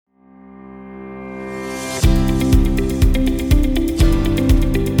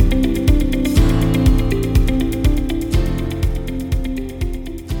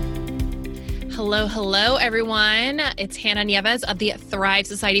Hello, hello, everyone. It's Hannah Nieves of the Thrive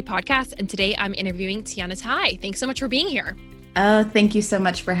Society podcast, and today I'm interviewing Tiana Tai. Thanks so much for being here. Oh, thank you so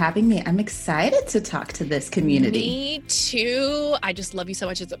much for having me. I'm excited to talk to this community. Me too. I just love you so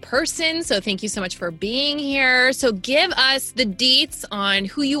much as a person, so thank you so much for being here. So give us the deets on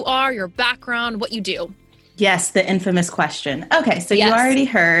who you are, your background, what you do. Yes, the infamous question. Okay, so You already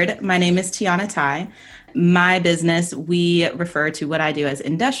heard. My name is Tiana Tai. My business, we refer to what I do as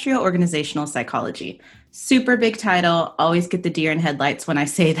industrial organizational psychology. Super big title, always get the deer in headlights when I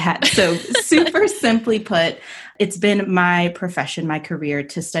say that. So super simply put, it's been my profession, my career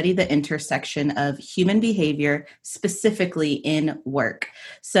to study the intersection of human behavior, specifically in work.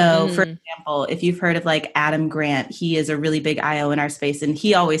 So for example, if you've heard of like Adam Grant, he is a really big IO in our space. And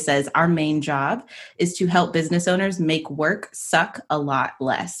he always says our main job is to help business owners make work suck a lot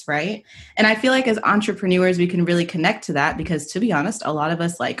less, right? And I feel like as entrepreneurs, we can really connect to that because to be honest, a lot of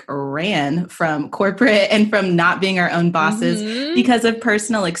us like ran from corporate and from not being our own bosses because of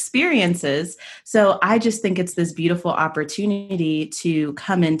personal experiences. So I just think it's this beautiful opportunity to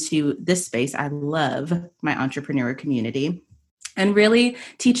come into this space. I love my entrepreneur community and really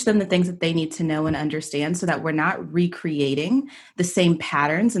teach them the things that they need to know and understand so that we're not recreating the same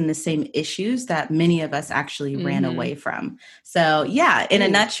patterns and the same issues that many of us actually ran away from. So yeah, in a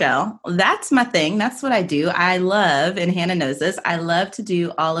nutshell, that's my thing. That's what I do. I love, and Hannah knows this, I love to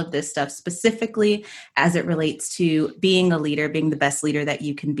do all of this stuff specifically as it relates to being a leader, being the best leader that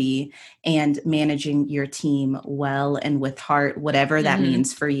you can be and managing your team well and with heart, whatever that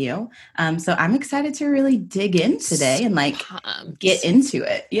means for you. So I'm excited to really dig in today and like get into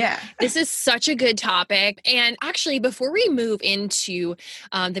it. Yeah. This is such a good topic. And actually, before we move into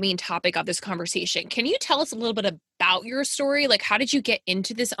the main topic of this conversation, can you tell us a little bit about your story? Like, how did you get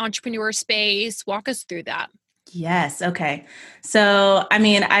into this entrepreneur space? Walk us through that. Yes. Okay. So, I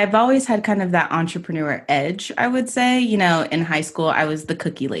mean, I've always had kind of that entrepreneur edge, I would say. You know, in high school, I was the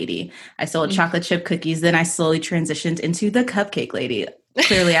cookie lady. I sold chocolate chip cookies. Then I slowly transitioned into the cupcake lady.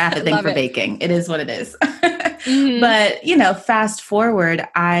 Clearly, I have a thing for baking. It is what it is. But, you know, fast forward,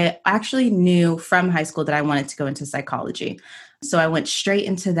 I actually knew from high school that I wanted to go into psychology. So I went straight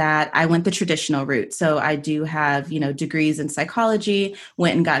into that. I went the traditional route. So I do have, you know, degrees in psychology,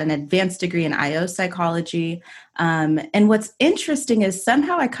 went and got an advanced degree in IO psychology. And what's interesting is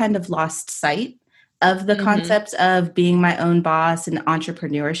somehow I kind of lost sight of the concept of being my own boss and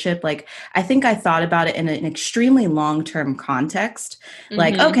entrepreneurship. Like, I think I thought about it in an extremely long-term context.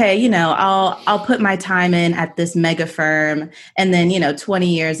 Like, okay, you know, I'll put my time in at this mega firm. And then, you know,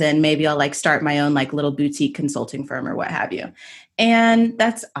 20 years in, maybe I'll like start my own like little boutique consulting firm or what have you. And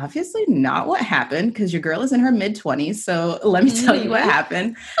that's obviously not what happened because your girl is in her mid-20s. So let me tell you what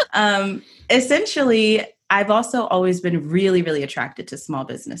happened. Essentially, I've also always been really, really attracted to small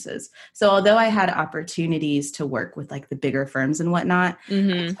businesses. So although I had opportunities to work with like the bigger firms and whatnot,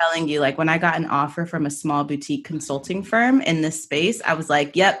 I'm telling you, like when I got an offer from a small boutique consulting firm in this space, I was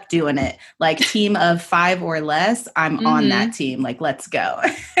like, yep, doing it. Like team of 5 or less, I'm on that team. Like, let's go.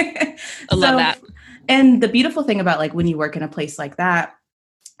 I love that. And the beautiful thing about like when you work in a place like that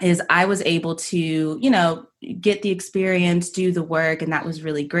is I was able to, you know, get the experience, do the work, and that was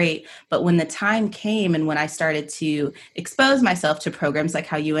really great. But when the time came and when I started to expose myself to programs like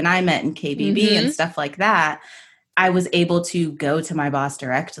how you and I met in KBB and stuff like that, I was able to go to my boss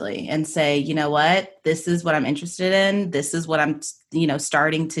directly and say, you know what, this is what I'm interested in. This is what I'm, you know,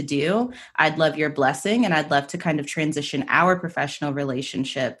 starting to do. I'd love your blessing and I'd love to kind of transition our professional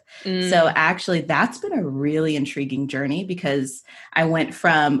relationship. So actually that's been a really intriguing journey because I went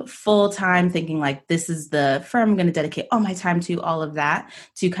from full time thinking like, this is the firm I'm going to dedicate all my time to, all of that,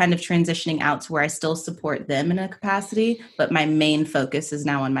 to kind of transitioning out to where I still support them in a capacity. But my main focus is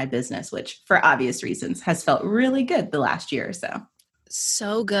now on my business, which for obvious reasons has felt really good the last year or so.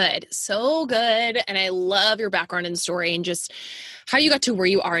 So good. So good. And I love your background and story and just how you got to where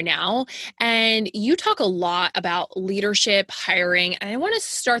you are now. And you talk a lot about leadership, hiring, and I want to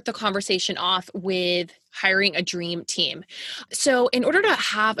start the conversation off with hiring a dream team. So in order to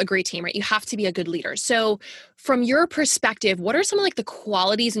have a great team, right, you have to be a good leader. So from your perspective, what are some of like the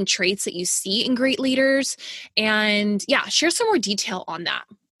qualities and traits that you see in great leaders? And yeah, share some more detail on that.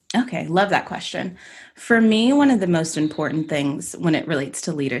 Okay, love that question. For me, one of the most important things when it relates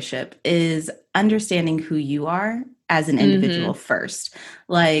to leadership is understanding who you are as an individual first.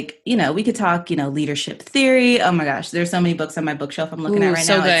 Like, you know, we could talk, you know, leadership theory. Oh my gosh, there's so many books on my bookshelf I'm looking at right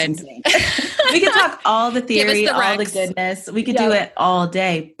now. Good. It's insane. We could talk all the theory, all the goodness. We could do it all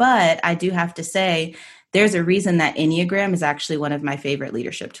day. But I do have to say, there's a reason that Enneagram is actually one of my favorite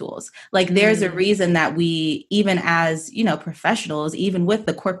leadership tools. Like there's a reason that we, even as, professionals, even with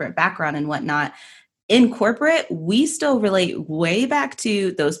the corporate background and whatnot, in corporate, we still relate way back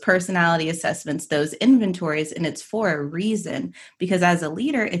to those personality assessments, those inventories, and it's for a reason. Because as a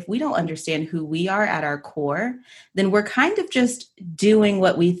leader, if we don't understand who we are at our core, then we're kind of just doing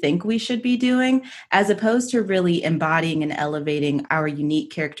what we think we should be doing, as opposed to really embodying and elevating our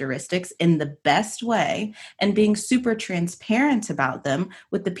unique characteristics in the best way and being super transparent about them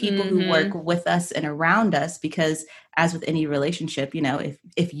with the people who work with us and around us. Because as with any relationship,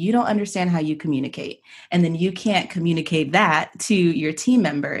 if you don't understand how you communicate, and then you can't communicate that to your team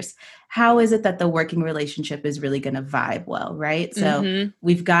members, how is it that the working relationship is really going to vibe well, right? So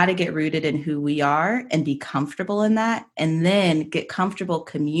we've got to get rooted in who we are and be comfortable in that, and then get comfortable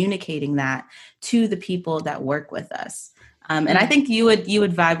communicating that to the people that work with us. And I think you would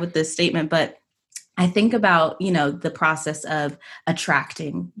vibe with this statement, but I think about, the process of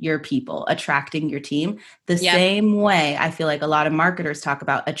attracting your people, attracting your team, the same way I feel like a lot of marketers talk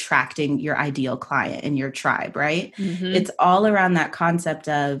about attracting your ideal client and your tribe, right? It's all around that concept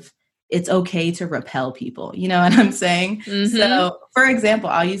of it's okay to repel people. You know what I'm saying? So, for example,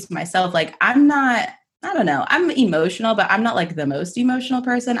 I'll use myself. Like, I'm emotional, but I'm not like the most emotional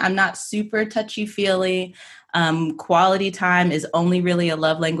person. I'm not super touchy-feely. Quality time is only really a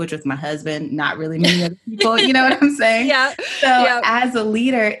love language with my husband, not really many other people. You know what I'm saying? As a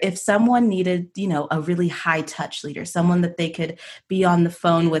leader, if someone needed, a really high touch leader, someone that they could be on the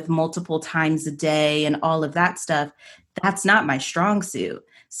phone with multiple times a day and all of that stuff, that's not my strong suit.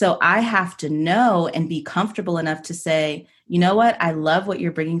 So I have to know and be comfortable enough to say, you know what, I love what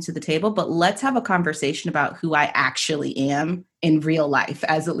you're bringing to the table, but let's have a conversation about who I actually am in real life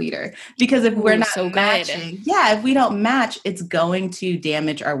as a leader. Because if we're not matching, if we don't match, it's going to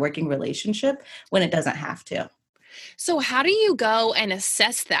damage our working relationship when it doesn't have to. So how do you go and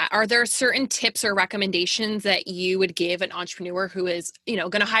assess that? Are there certain tips or recommendations that you would give an entrepreneur who is,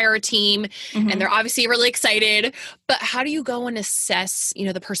 going to hire a team and they're obviously really excited, but how do you go and assess,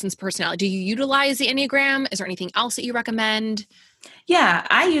 the person's personality? Do you utilize the Enneagram? Is there anything else that you recommend? Yeah,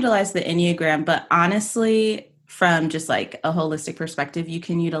 I utilize the Enneagram, but honestly, from just like a holistic perspective, you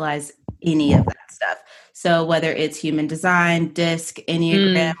can utilize any of that stuff. So whether it's human design, DISC,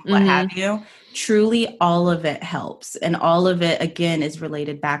 Enneagram, what have you, truly all of it helps. And all of it, again, is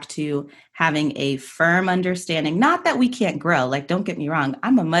related back to having a firm understanding. Not that we can't grow. Like, don't get me wrong.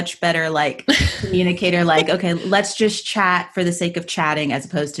 I'm a much better communicator. Okay, let's just chat for the sake of chatting as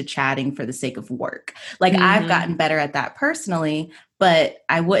opposed to chatting for the sake of work. I've gotten better at that personally, but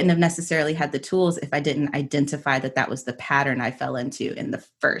I wouldn't have necessarily had the tools if I didn't identify that that was the pattern I fell into in the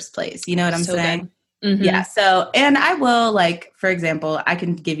first place. You know what I'm saying? Good. Yeah. So, and I will, for example, I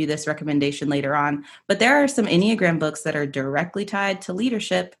can give you this recommendation later on, but there are some Enneagram books that are directly tied to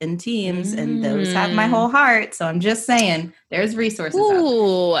leadership and teams, and those have my whole heart. So I'm just saying there's resources.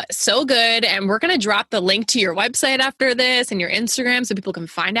 Ooh, so good. And we're going to drop the link to your website after this and your Instagram so people can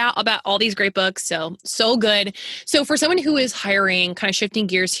find out about all these great books. So good. So for someone who is hiring, kind of shifting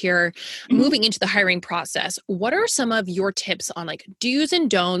gears here, moving into the hiring process, what are some of your tips on do's and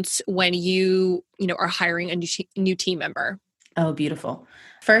don'ts when you are hiring a new team member? Oh, beautiful.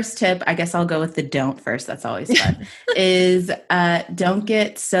 First tip, I guess I'll go with the don't first. That's always fun, is don't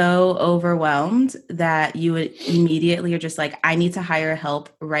get so overwhelmed that you would immediately are just like, I need to hire help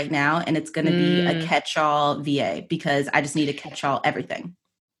right now. And it's going to be a catch-all VA because I just need to catch-all everything.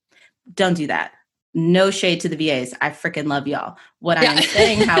 Don't do that. No shade to the VAs. I freaking love y'all. What I'm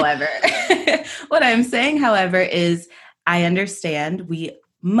saying, however, is I understand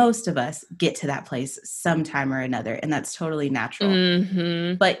most of us get to that place sometime or another, and that's totally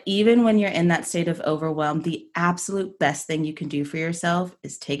natural. But even when you're in that state of overwhelm, the absolute best thing you can do for yourself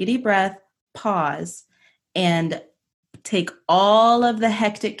is take a deep breath, pause, and take all of the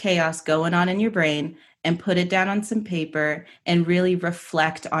hectic chaos going on in your brain and put it down on some paper and really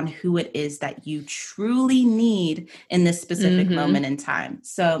reflect on who it is that you truly need in this specific moment in time.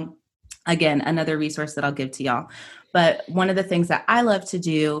 So again, another resource that I'll give to y'all. But one of the things that I love to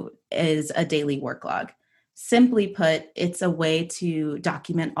do is a daily work log. Simply put, it's a way to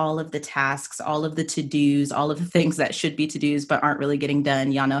document all of the tasks, all of the to-dos, all of the things that should be to-dos but aren't really getting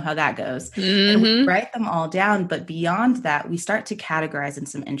done. Y'all know how that goes. And we write them all down. But beyond that, we start to categorize in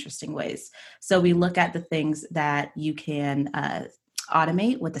some interesting ways. So we look at the things that you can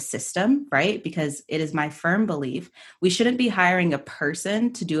automate with a system, right? Because it is my firm belief we shouldn't be hiring a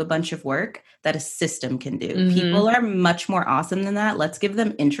person to do a bunch of work that a system can do. People are much more awesome than that. Let's give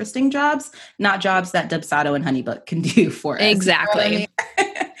them interesting jobs, not jobs that Dubsado and Honeybook can do for us. Exactly. You know what I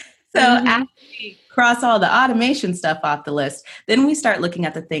mean? So after we cross all the automation stuff off the list. Then we start looking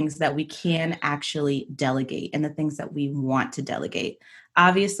at the things that we can actually delegate and the things that we want to delegate.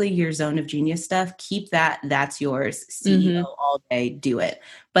 Obviously, your zone of genius stuff, keep that. That's yours. CEO all day, do it.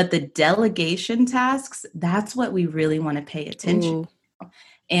 But the delegation tasks, that's what we really want to pay attention to.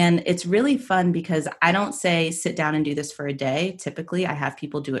 And it's really fun because I don't say sit down and do this for a day. Typically, I have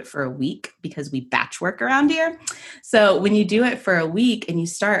people do it for a week because we batch work around here. So when you do it for a week and you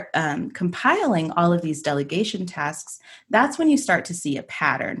start compiling all of these delegation tasks, that's when you start to see a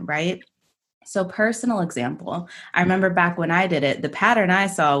pattern, right? So personal example, I remember back when I did it, the pattern I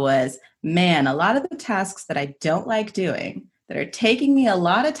saw was, man, a lot of the tasks that I don't like doing, that are taking me a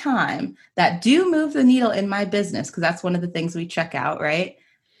lot of time, that do move the needle in my business, because that's one of the things we check out, right?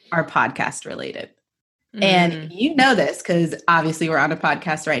 Are podcast related. And you know this because obviously we're on a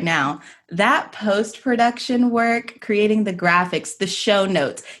podcast right now. That post-production work, creating the graphics, the show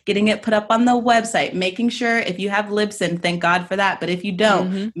notes, getting it put up on the website, making sure if you have Libsyn, thank God for that. But if you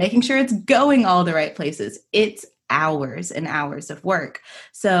don't, making sure it's going all the right places. It's hours and hours of work.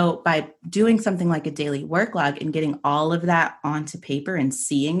 So by doing something like a daily work log and getting all of that onto paper and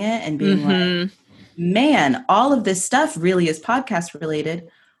seeing it and being like, man, all of this stuff really is podcast related.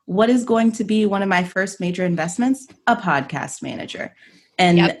 What is going to be one of my first major investments? A podcast manager.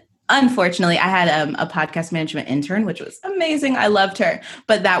 And unfortunately, I had a podcast management intern, which was amazing. I loved her.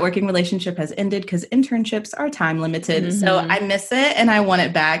 But that working relationship has ended because internships are time limited. So I miss it and I want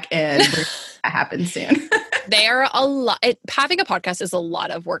it back. And that happens soon. They are a lot. Having a podcast is a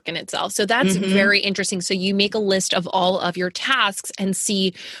lot of work in itself. So that's very interesting. So you make a list of all of your tasks and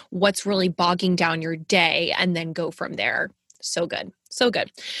see what's really bogging down your day and then go from there. So good. So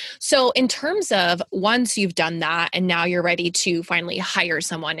good. So in terms of once you've done that and now you're ready to finally hire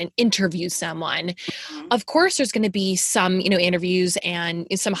someone and interview someone, of course, there's going to be some, interviews and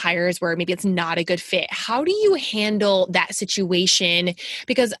some hires where maybe it's not a good fit. How do you handle that situation?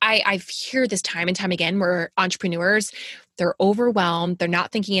 Because I hear this time and time again where entrepreneurs, they're overwhelmed, they're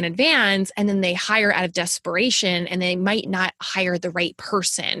not thinking in advance, and then they hire out of desperation and they might not hire the right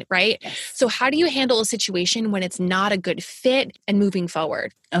person, right? Yes. So how do you handle a situation when it's not a good fit and moving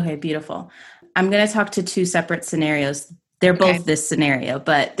forward? Okay, beautiful. I'm going to talk to two separate scenarios. They're both this scenario,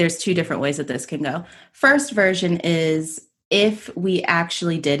 but there's two different ways that this can go. First version is if we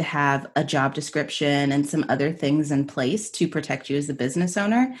actually did have a job description and some other things in place to protect you as a business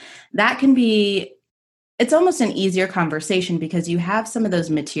owner, that can be it's almost an easier conversation because you have some of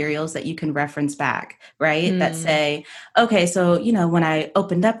those materials that you can reference back, right? That say, okay, so, when I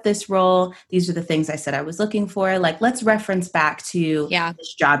opened up this role, these are the things I said I was looking for. Like, let's reference back to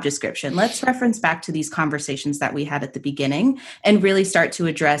this job description. Let's reference back to these conversations that we had at the beginning and really start to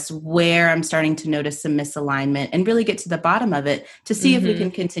address where I'm starting to notice some misalignment and really get to the bottom of it to see if we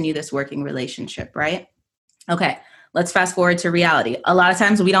can continue this working relationship, right? Okay. Let's fast forward to reality. A lot of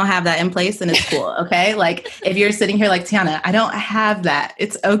times we don't have that in place and it's cool. Okay. Like if you're sitting here like, Tiana, I don't have that.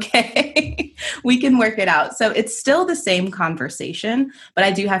 It's okay. We can work it out. So it's still the same conversation, but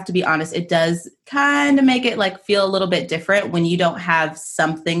I do have to be honest. It does kind of make it like feel a little bit different when you don't have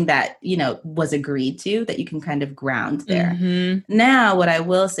something that, was agreed to that you can kind of ground there. Now, what I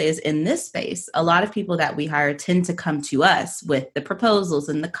will say is in this space, a lot of people that we hire tend to come to us with the proposals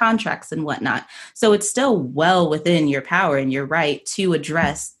and the contracts and whatnot. So it's still well within your power and your right to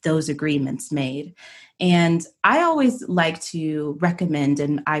address those agreements made. And I always like to recommend,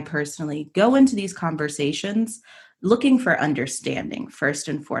 and I personally go into these conversations looking for understanding first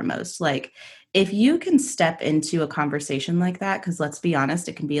and foremost. Like if you can step into a conversation like that, because let's be honest,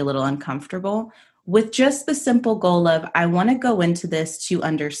 it can be a little uncomfortable, with just the simple goal of, I want to go into this to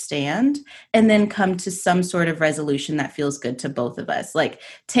understand and then come to some sort of resolution that feels good to both of us. Like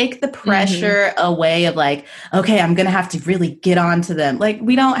take the pressure away of like, okay, I'm going to have to really get on to them. Like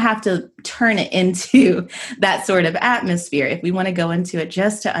we don't have to turn it into that sort of atmosphere. If we want to go into it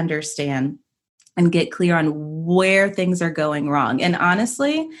just to understand and get clear on where things are going wrong. And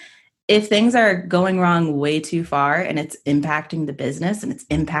honestly, if things are going wrong way too far and it's impacting the business and it's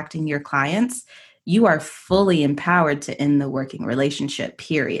impacting your clients, you are fully empowered to end the working relationship,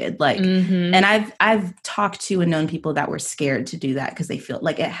 period. Like, and I've talked to and known people that were scared to do that because they feel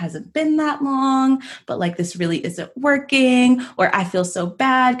like it hasn't been that long, but like this really isn't working, or I feel so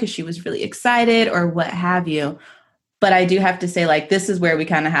bad because she was really excited or what have you. But I do have to say, like, this is where we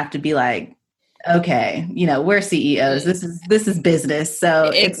kind of have to be like, okay, we're CEOs. This is business.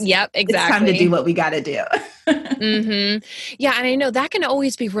 So it's time to do what we got to do. Yeah. And I know that can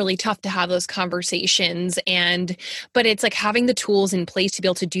always be really tough to have those conversations but it's like having the tools in place to be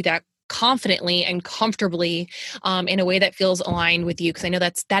able to do that confidently and comfortably in a way that feels aligned with you. Because I know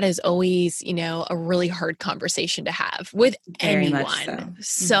that is always, a really hard conversation to have with Very anyone. much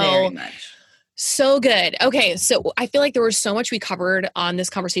so. Very much. So good. Okay. So I feel like there was so much we covered on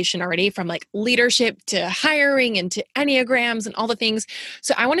this conversation already, from like leadership to hiring and to Enneagrams and all the things.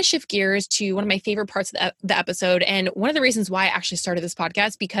 So I want to shift gears to one of my favorite parts of the episode. And one of the reasons why I actually started this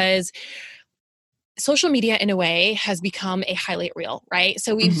podcast, because social media in a way has become a highlight reel, right?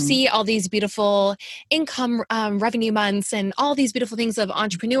 So we see all these beautiful income revenue months and all these beautiful things of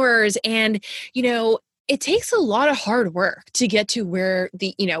entrepreneurs. And, it takes a lot of hard work to get to where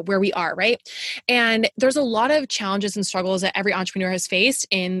we are, right? And there's a lot of challenges and struggles that every entrepreneur has faced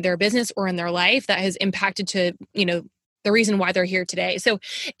in their business or in their life that has impacted to, the reason why they're here today. So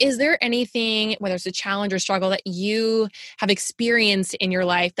is there anything, whether it's a challenge or struggle, that you have experienced in your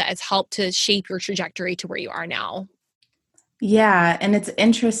life that has helped to shape your trajectory to where you are now? Yeah. And it's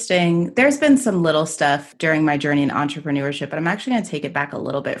interesting. There's been some little stuff during my journey in entrepreneurship, but I'm actually going to take it back a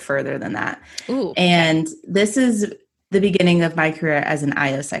little bit further than that. Ooh. And this is the beginning of my career as an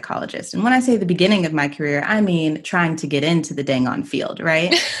IO psychologist. And when I say the beginning of my career, I mean trying to get into the dang on field,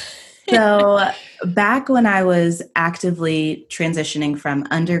 right? So back when I was actively transitioning from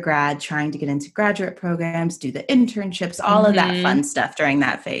undergrad, trying to get into graduate programs, do the internships, all of that fun stuff during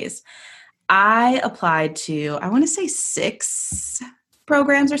that phase, I applied to, I want to say 6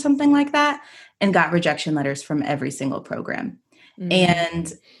 programs or something like that, and got rejection letters from every single program.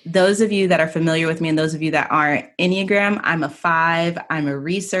 And those of you that are familiar with me and those of you that aren't, Enneagram, I'm a 5, I'm a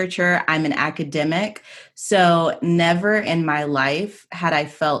researcher, I'm an academic. So never in my life had I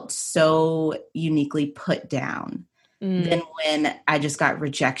felt so uniquely put down than when I just got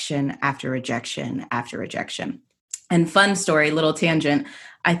rejection after rejection after rejection. And fun story, little tangent.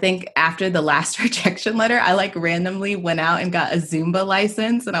 I think after the last rejection letter, I randomly went out and got a Zumba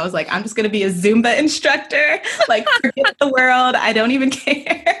license. And I was like, I'm just going to be a Zumba instructor. Forget the world. I don't even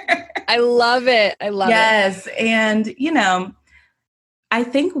care. I love it. I love it. Yes. And, I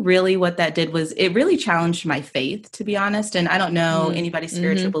think really what that did was it really challenged my faith, to be honest. And I don't know anybody's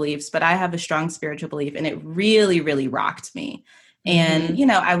spiritual beliefs, but I have a strong spiritual belief, and it really, really rocked me. And,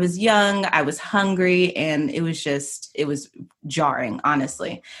 I was young, I was hungry, and it was jarring,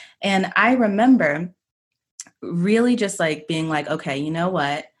 honestly. And I remember really just being like, okay, you know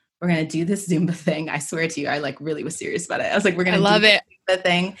what? We're going to do this Zumba thing. I swear to you, I really was serious about it. I was like, we're going to do this Zumba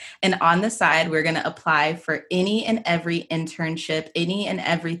thing. And on the side, we're going to apply for any and every internship, any and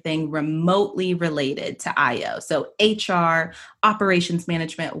everything remotely related to IO. So HR, operations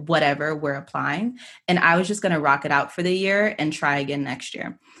management, whatever, we're applying. And I was just going to rock it out for the year and try again next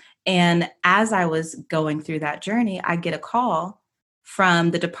year. And as I was going through that journey, I get a call from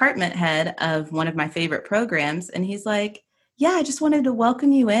the department head of one of my favorite programs. And he's like, yeah, I just wanted to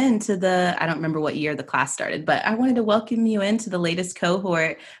welcome you into I don't remember what year the class started, but I wanted to welcome you into the latest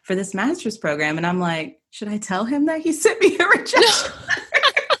cohort for this master's program. And I'm like, should I tell him that he sent me a rejection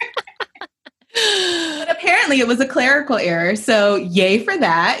letter? But apparently it was a clerical error. So yay for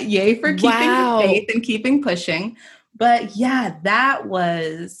that. Yay for keeping the faith and keeping pushing. But yeah, that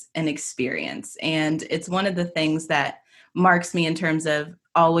was an experience. And it's one of the things that marks me in terms of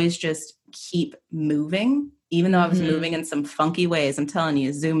always just keep moving. Even though I was moving in some funky ways, I'm telling you,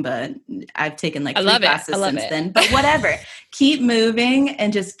 Zumba, I've taken 3 classes since then, but whatever. Keep moving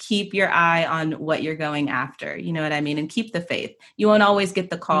and just keep your eye on what you're going after. You know what I mean? And keep the faith. You won't always get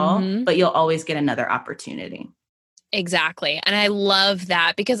the call, but you'll always get another opportunity. Exactly. And I love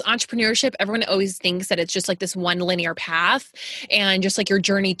that, because entrepreneurship, everyone always thinks that it's just this one linear path, and just your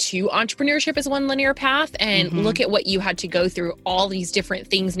journey to entrepreneurship is one linear path. And look at what you had to go through, all these different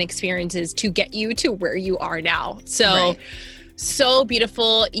things and experiences to get you to where you are now. So, so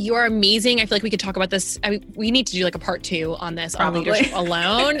beautiful. You are amazing. I feel like we could talk about this. We need to do a part 2 on this, on leadership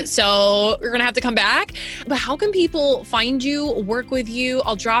alone. So we're going to have to come back. But how can people find you, work with you?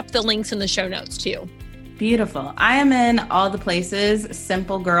 I'll drop the links in the show notes too. Beautiful. I am in all the places.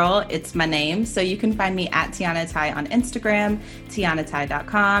 Simple Girl, it's my name. So you can find me at Tiana Tai on Instagram,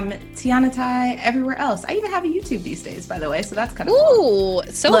 tianatai.com, Tiana Tai everywhere else. I even have a YouTube these days, by the way. So that's kind of cool.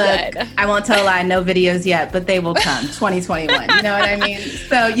 So Look, good. I won't tell a lie, no videos yet, but they will come 2021. You know what I mean?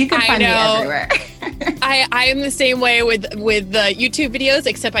 So you can find me everywhere. I am the same way with the YouTube videos,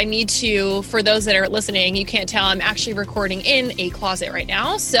 except I need to, for those that are listening, you can't tell, I'm actually recording in a closet right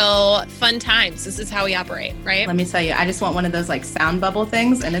now. So fun times. This is how we operate, right? Let me tell you, I just want one of those sound bubble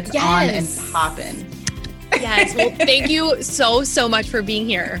things, and it's on and popping. Yes. Well, thank you so much for being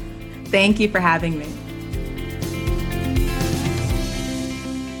here. Thank you for having me.